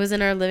 I was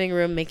in our living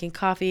room making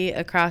coffee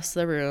across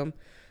the room,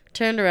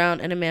 turned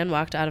around, and a man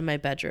walked out of my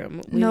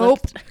bedroom.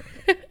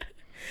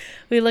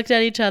 We looked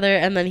at each other,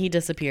 and then he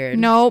disappeared.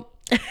 Nope.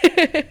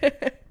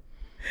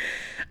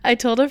 I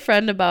told a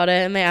friend about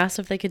it, and they asked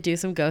if they could do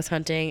some ghost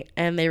hunting,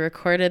 and they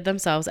recorded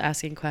themselves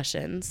asking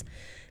questions.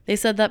 They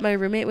said that my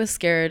roommate was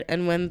scared,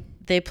 and when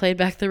they played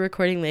back the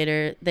recording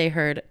later, they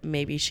heard,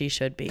 "Maybe she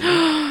should be."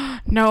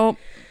 Nope.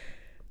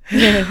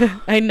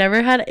 I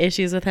never had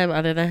issues with him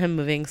other than him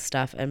moving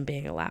stuff and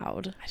being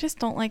loud. I just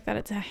don't like that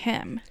it's a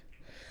him.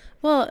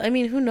 Well, I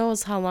mean, who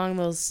knows how long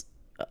those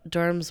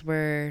dorms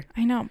were.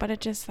 I know, but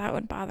that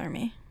would bother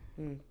me.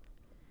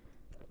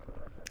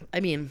 I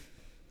mean,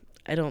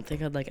 I don't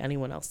think I'd like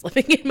anyone else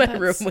living in my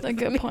room with me. That's a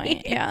good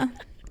point, yeah.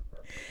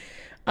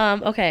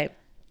 Okay.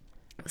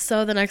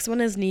 So the next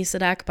one is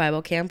Nisadak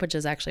Bible Camp, which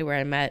is actually where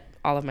I met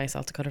all of my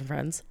South Dakota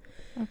friends.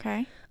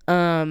 Okay.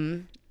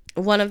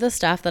 One of the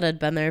staff that had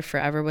been there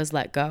forever was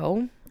let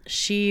go.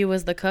 She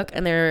was the cook,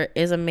 and there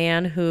is a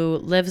man who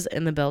lives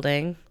in the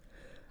building.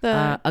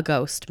 A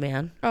ghost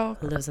man who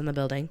lives in the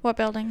building. What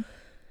building?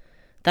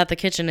 That the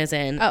kitchen is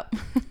in. Oh.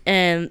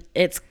 And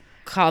it's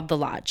called the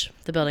Lodge.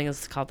 The building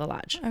is called the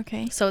Lodge.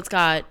 Okay. So it's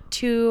got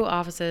 2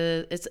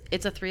 offices.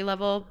 It's a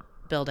 3-level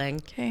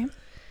building. Okay.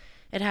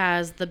 It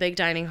has the big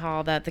dining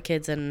hall that the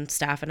kids and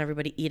staff and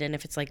everybody eat in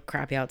if it's like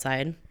crappy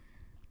outside.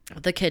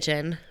 The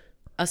kitchen,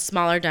 a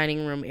smaller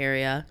dining room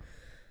area,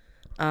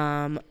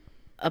 a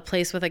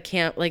place with a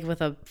camp, like with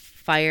a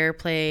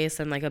fireplace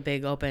and like a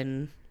big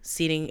open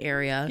seating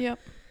area. Yep.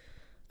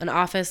 An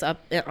office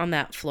up on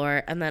that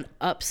floor, and then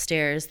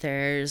upstairs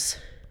there's,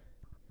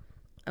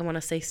 I want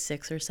to say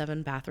 6 or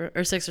 7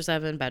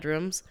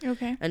 bedrooms.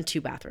 Okay. And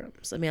 2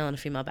 bathrooms, a male and a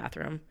female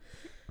bathroom.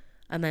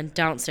 And then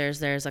downstairs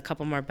there's a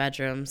couple more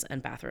bedrooms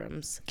and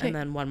bathrooms, and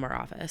then 1 more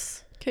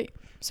office. Okay.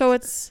 So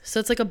it's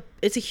like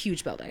it's a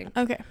huge building.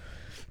 Okay.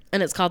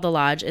 And it's called the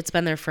Lodge. It's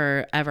been there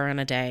forever and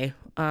a day.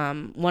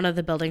 One of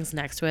the buildings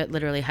next to it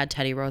literally had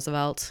Teddy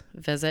Roosevelt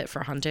visit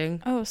for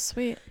hunting. Oh,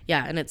 sweet.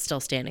 Yeah, and it's still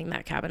standing.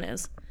 That cabin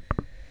is.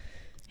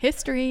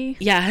 History.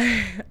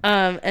 Yeah.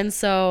 And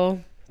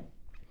so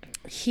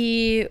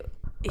he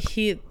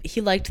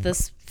liked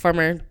this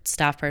former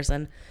staff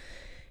person,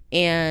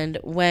 and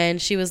when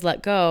she was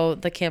let go,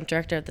 the camp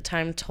director at the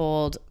time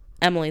told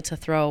Emily to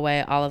throw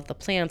away all of the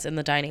plants in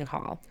the dining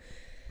hall.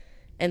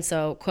 And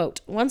so,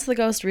 quote, "Once the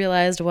ghost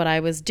realized what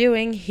I was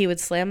doing, he would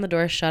slam the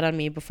door shut on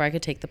me before I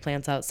could take the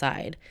plants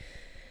outside.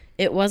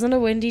 It wasn't a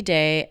windy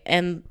day,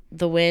 and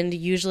the wind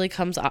usually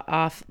comes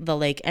off the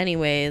lake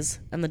anyways,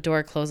 and the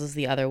door closes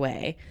the other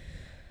way.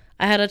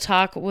 I had a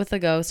talk with the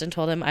ghost and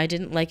told him I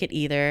didn't like it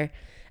either,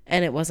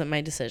 and it wasn't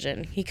my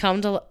decision. He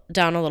calmed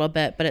down a little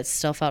bit, but it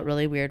still felt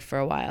really weird for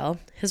a while.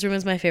 His room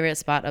is my favorite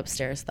spot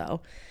upstairs,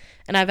 though.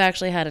 And I've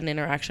actually had an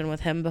interaction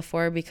with him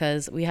before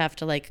because we have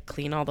to like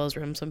clean all those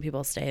rooms when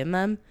people stay in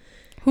them.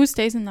 Who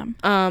stays in them?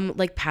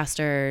 Like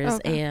pastors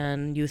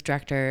and youth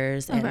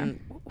directors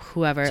and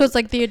whoever. So it's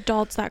like the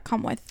adults that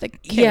come with the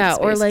kids. Yeah,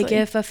 or basically. like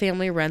if a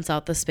family rents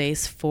out the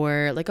space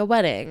for like a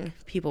wedding,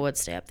 people would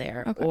stay up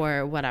there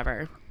or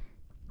whatever.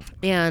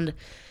 And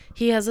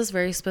he has this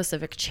very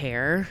specific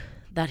chair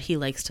that he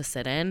likes to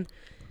sit in.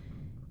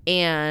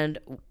 And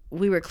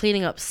we were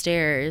cleaning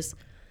upstairs,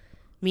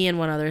 me and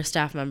one other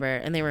staff member,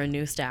 and they were a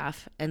new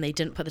staff, and they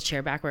didn't put the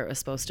chair back where it was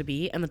supposed to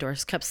be, and the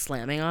doors kept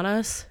slamming on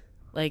us.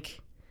 Like,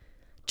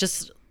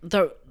 just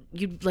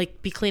you'd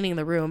like be cleaning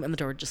the room and the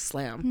door would just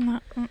slam.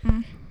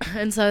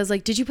 And so I was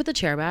like, did you put the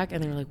chair back?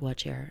 And they were like, what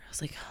chair? I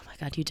was like, oh my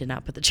God, you did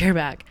not put the chair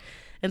back.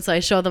 And so I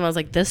showed them, I was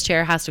like, this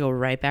chair has to go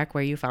right back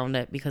where you found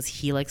it because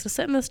he likes to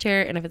sit in this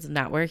chair, and if it's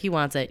not where he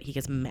wants it, he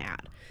gets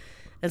mad.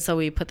 And so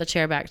we put the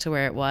chair back to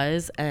where it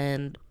was,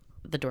 and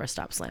the door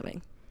stopped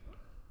slamming.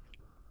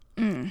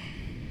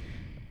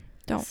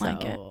 Don't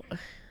like it.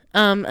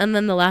 And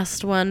then the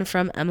last one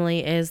from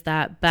Emily is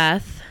that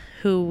Beth,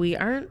 who we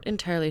aren't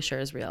entirely sure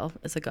is real,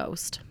 is a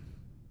ghost.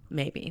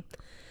 Maybe.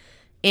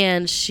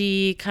 And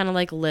she kind of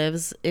like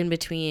lives in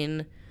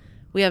between.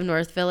 We have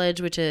North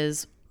Village, which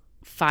is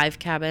 5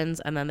 cabins,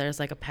 and then there's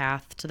like a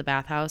path to the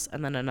bathhouse,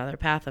 and then another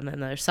path, and then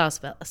there's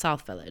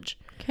South Village.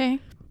 Okay.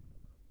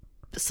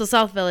 So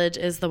South Village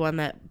is the one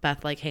that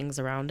Beth like hangs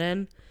around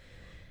in.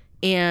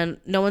 And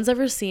no one's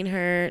ever seen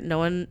her. No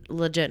one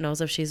legit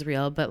knows if she's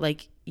real, but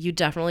like you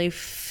definitely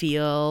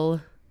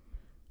feel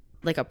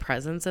like a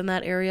presence in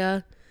that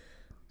area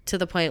to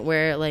the point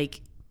where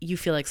like you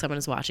feel like someone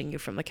is watching you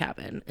from the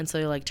cabin. And so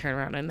you like turn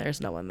around and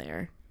there's no one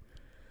there.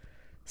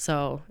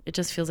 So it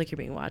just feels like you're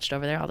being watched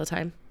over there all the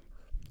time.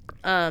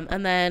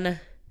 And then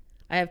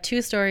I have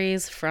 2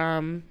 stories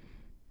from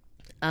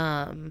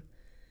the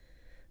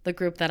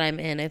group that I'm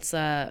in. It's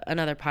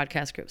another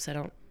podcast group, so I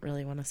don't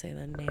really want to say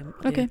the name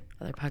of the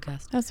other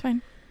podcast. That's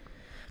fine.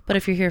 But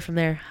if you're here from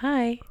there,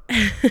 hi.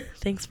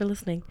 Thanks for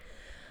listening.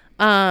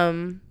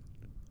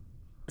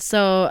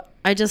 So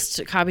I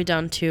just copied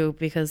down 2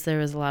 because there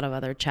was a lot of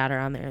other chatter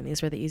on there, and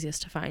these were the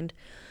easiest to find.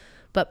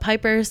 But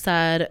Piper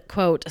said,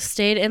 quote,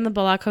 stayed in the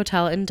Bullock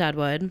Hotel in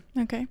Deadwood.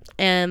 Okay.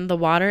 And the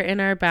water in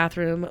our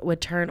bathroom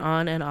would turn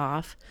on and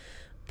off,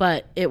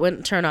 but it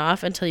wouldn't turn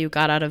off until you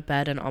got out of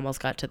bed and almost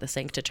got to the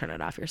sink to turn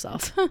it off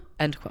yourself.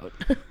 End quote.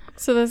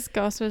 So this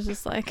ghost was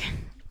just like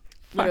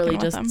literally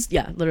with just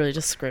them. Literally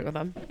just screwing with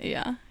them.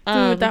 Yeah.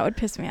 Dude, that would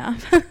piss me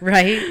off.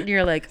 Right?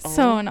 You're like, oh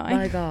so annoying.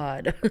 My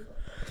God.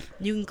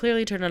 You can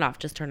clearly turn it off.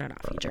 Just turn it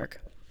off, you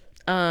jerk.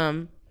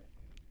 And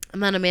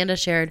then Amanda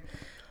shared,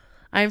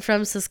 I'm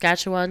from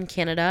Saskatchewan,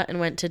 Canada,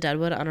 and went to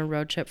Deadwood on a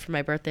road trip for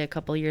my birthday a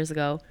couple years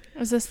ago.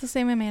 Was this the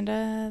same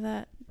Amanda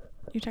that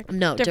you texted?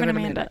 No, different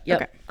Amanda.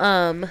 Yep.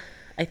 Okay.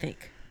 I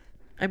think.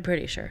 I'm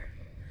pretty sure.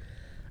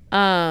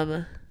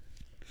 Sorry,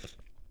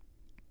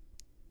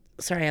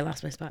 I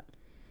lost my spot.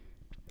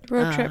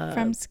 Road trip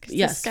from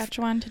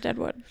Saskatchewan to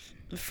Deadwood.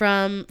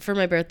 For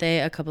my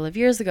birthday a couple of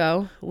years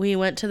ago, we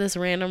went to this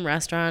random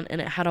restaurant,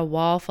 and it had a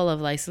wall full of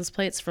license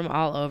plates from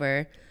all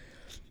over.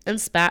 And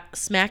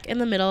smack in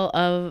the middle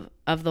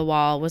of the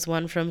wall was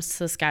one from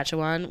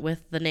Saskatchewan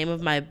with the name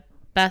of my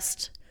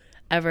best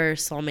ever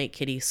soulmate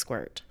kitty,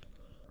 Squirt.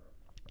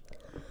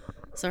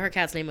 So her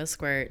cat's name was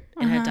Squirt.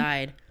 It had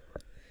died.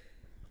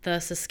 The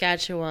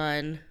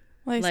Saskatchewan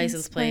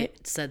license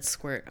plate said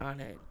Squirt on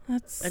it.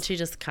 And she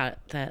just caught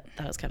that.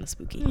 That was kind of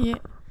spooky. Yeah.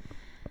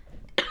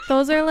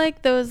 Those are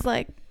like those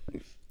like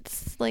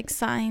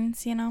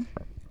signs, you know?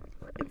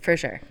 For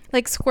sure.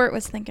 Like Squirt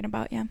was thinking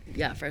about you.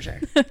 Yeah, for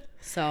sure.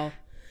 So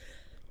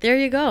there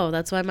you go.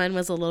 That's why mine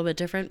was a little bit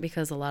different,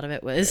 because a lot of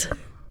it was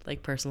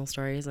like personal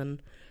stories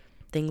and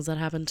things that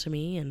happened to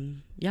me.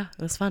 And yeah,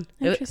 it was fun.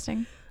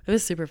 Interesting. It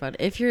was super fun.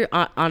 If you're,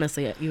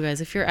 honestly, you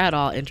guys, if you're at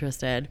all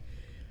interested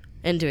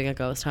in doing a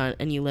ghost hunt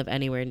and you live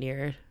anywhere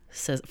near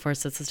Fort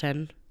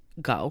Sisseton,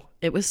 go.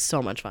 It was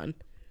so much fun.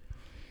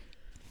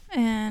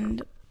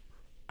 And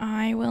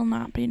I will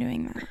not be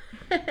doing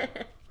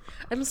that.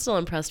 I'm still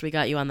impressed we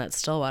got you on that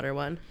Stillwater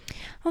one.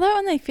 Well, that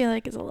one I feel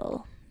like is a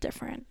little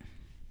different.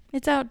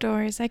 It's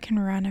outdoors. I can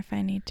run if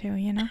I need to,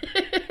 you know?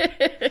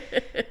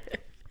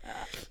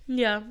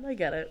 Yeah, I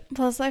get it.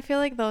 Plus, I feel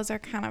like those are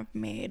kind of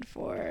made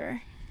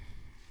for...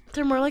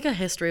 They're more like a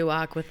history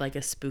walk with like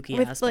a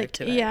spooky aspect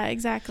to it. Yeah,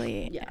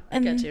 exactly. Yeah,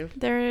 and I get you.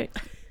 They're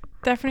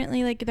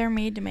definitely like they're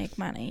made to make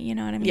money. You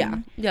know what I mean? Yeah.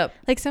 Yep.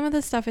 Like some of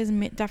the stuff is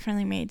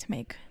definitely made to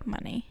make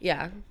money.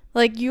 Yeah.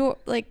 Like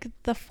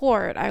the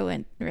fort, I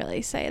wouldn't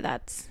really say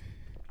that's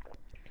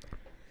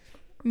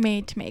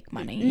made to make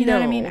money. You know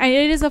what I mean?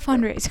 It is a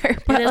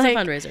fundraiser. But it is like, a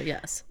fundraiser,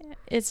 yes.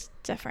 It's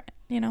different,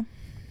 you know?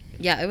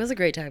 Yeah, it was a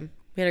great time.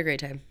 We had a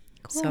great time.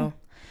 Cool. So,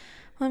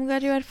 well, I'm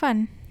glad you had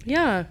fun.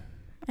 Yeah.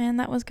 And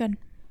that was good.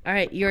 All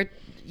right, you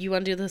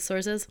want to do the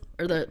sources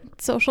or the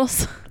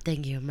socials?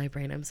 Thank you, my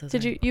brain. I'm so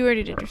sorry. You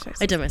already did your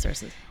sources? I did my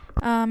sources.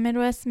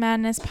 Midwest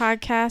Madness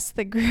Podcast,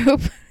 the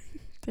group.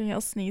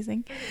 Danielle's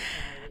sneezing.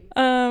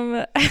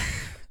 I'm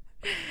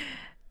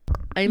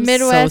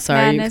Midwest so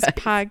sorry, Madness you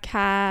guys.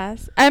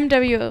 Podcast.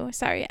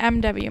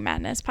 MW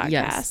Madness Podcast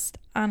Yes.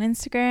 on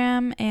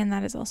Instagram, and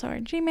that is also our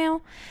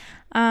Gmail.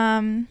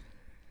 I'm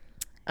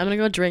gonna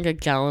go drink a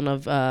gallon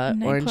of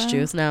orange NyQuil?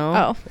 juice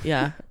now. Oh.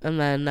 Yeah, and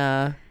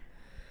then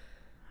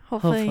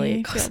hopefully you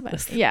it goes, feel better.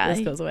 this Yeah.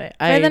 goes away.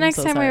 By the I'm next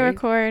so time we sorry.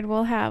 record,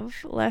 we'll have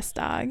less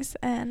dogs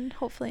and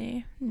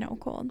hopefully no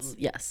colds.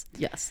 Yes.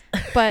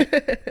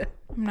 But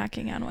I'm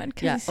knocking on wood.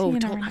 Yeah. Oh, you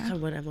don't never knock know.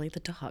 on wood, Emily. The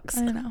dogs.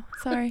 I know.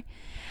 Sorry.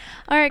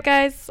 All right,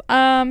 guys.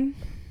 Thank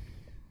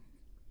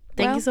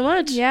Well, you so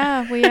much.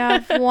 Yeah, we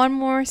have one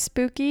more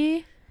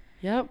spooky.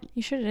 Yep.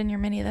 You should have done your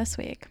mini this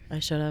week. I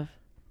should have.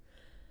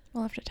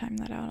 We'll have to time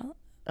that out.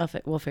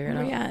 We'll figure it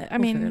out. Yeah, I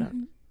We'll figure it out.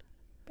 mean,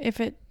 if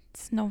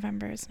it's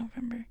November, it's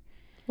November.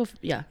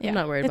 Yeah, Yeah, I'm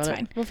not worried it's about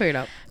fine. it. We'll figure it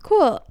out.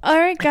 Cool. All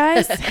right,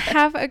 guys.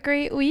 Have a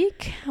great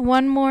week.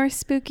 One more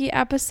spooky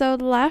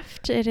episode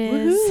left. It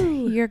is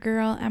Woohoo. your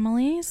girl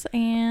Emily's,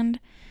 and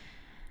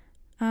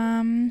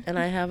And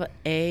I have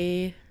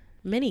a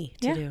mini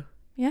to do.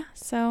 yeah.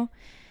 So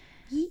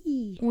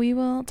Yee. we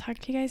will talk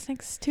to you guys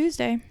next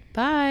Tuesday.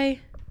 Bye.